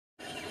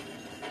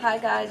Hi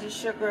guys,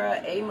 it's your girl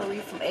A. Marie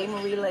from A.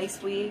 Marie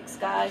Lace Wigs.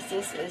 Guys,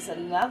 this is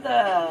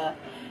another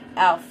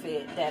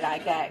outfit that I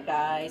got,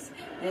 guys.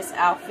 This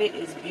outfit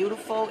is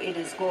beautiful. It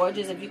is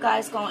gorgeous. If you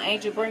guys go on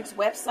Angel Brinks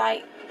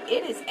website,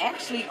 it is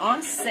actually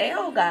on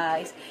sale,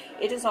 guys.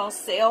 It is on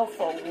sale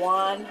for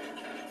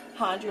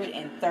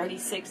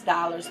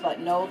 $136. But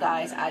no,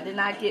 guys, I did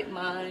not get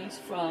mine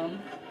from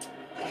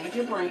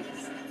Angel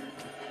Brinks.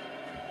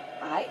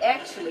 I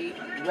actually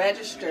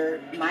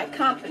registered my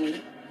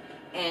company,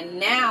 and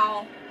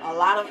now a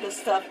lot of the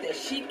stuff that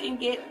she can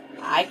get,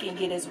 I can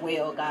get as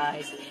well,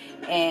 guys.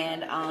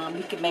 And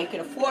we can make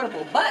it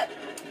affordable. But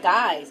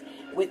guys,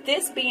 with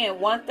this being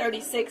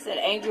 $136 at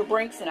Angel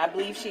Brinks, and I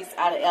believe she's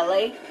out of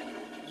LA,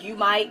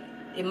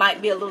 it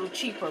might be a little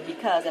cheaper,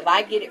 because if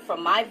I get it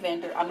from my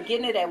vendor, I'm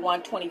getting it at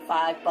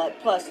 $125, but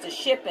plus the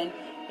shipping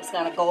is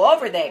gonna go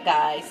over that,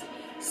 guys.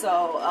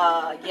 So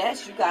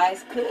yes, you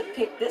guys could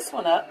pick this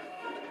one up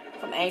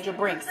from Angel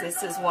Brinks.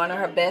 This is one of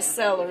her best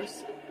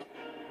sellers.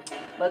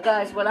 But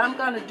guys, what I'm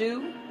going to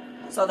do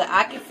so that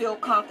I can feel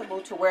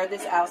comfortable to wear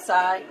this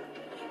outside,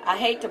 I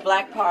hate the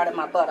black part of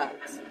my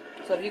buttocks.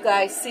 So if you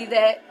guys see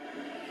that,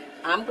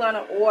 I'm going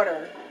to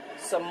order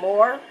some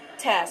more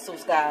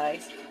tassels,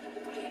 guys.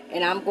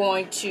 And I'm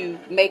going to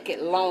make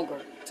it longer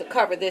to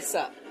cover this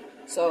up.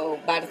 So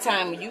by the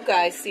time when you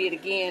guys see it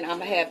again, I'm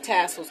going to have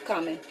tassels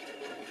coming.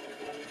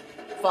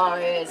 As far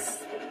as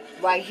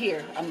right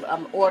here,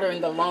 I'm ordering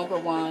the longer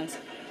ones.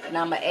 And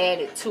I'm going to add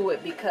it to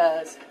it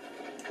because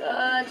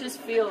I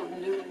just feel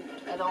nude.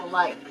 I don't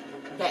like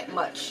that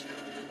much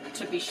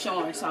to be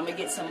showing, so I'm gonna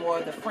get some more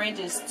of the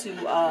fringes to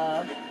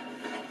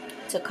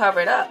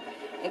cover it up.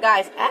 And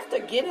guys, after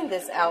getting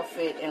this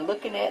outfit and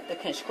looking at the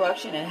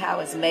construction and how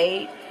it's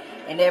made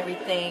and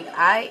everything,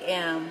 I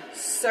am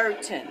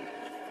certain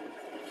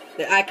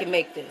that I can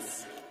make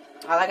this.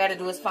 All I gotta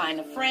do is find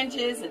the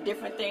fringes and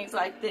different things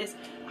like this.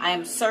 I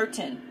am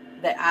certain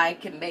that I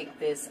can make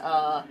this.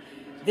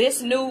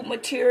 This nude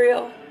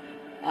material,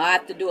 I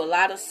have to do a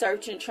lot of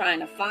searching trying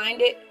to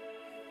find it,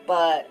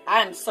 but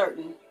I'm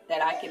certain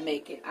that I can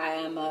make it. I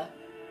am a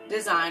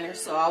designer,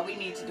 so all we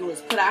need to do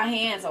is put our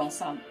hands on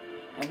something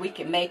and we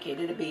can make it.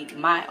 It'll be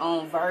my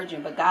own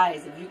version. But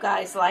guys, if you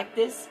guys like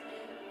this,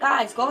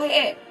 guys, go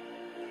ahead.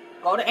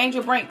 Go to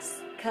Angel Brinks,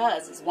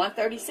 because it's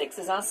 $136.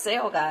 It's on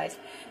sale, guys.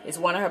 It's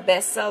one of her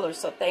best sellers.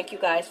 So thank you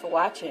guys for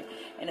watching.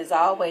 And as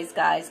always,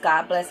 guys,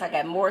 God bless. I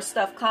got more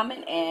stuff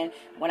coming, and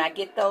when I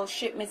get those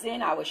shipments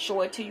in, I will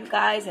show it to you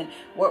guys. And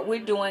what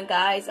we're doing,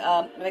 guys,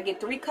 when I get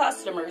 3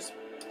 customers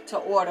to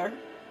order,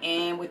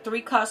 and with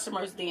 3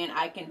 customers, then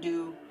I can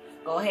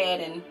go ahead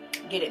and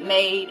get it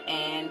made,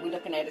 and we're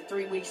looking at a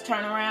 3 weeks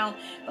turnaround.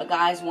 But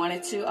guys,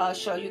 wanted to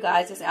show you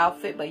guys this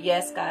outfit. But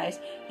yes,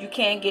 guys, you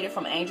can get it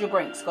from Angel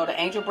Brinks. Go to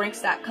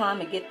angelbrinks.com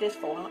and get this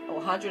for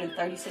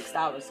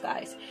 $136,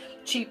 guys.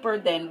 Cheaper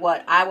than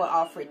what I would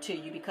offer it to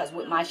you, because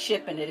with my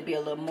shipping it'll be a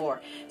little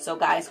more. So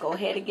guys, go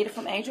ahead and get it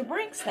from Angel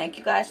Brinks. Thank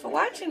you guys for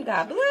watching.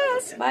 God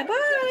bless. Bye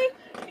bye.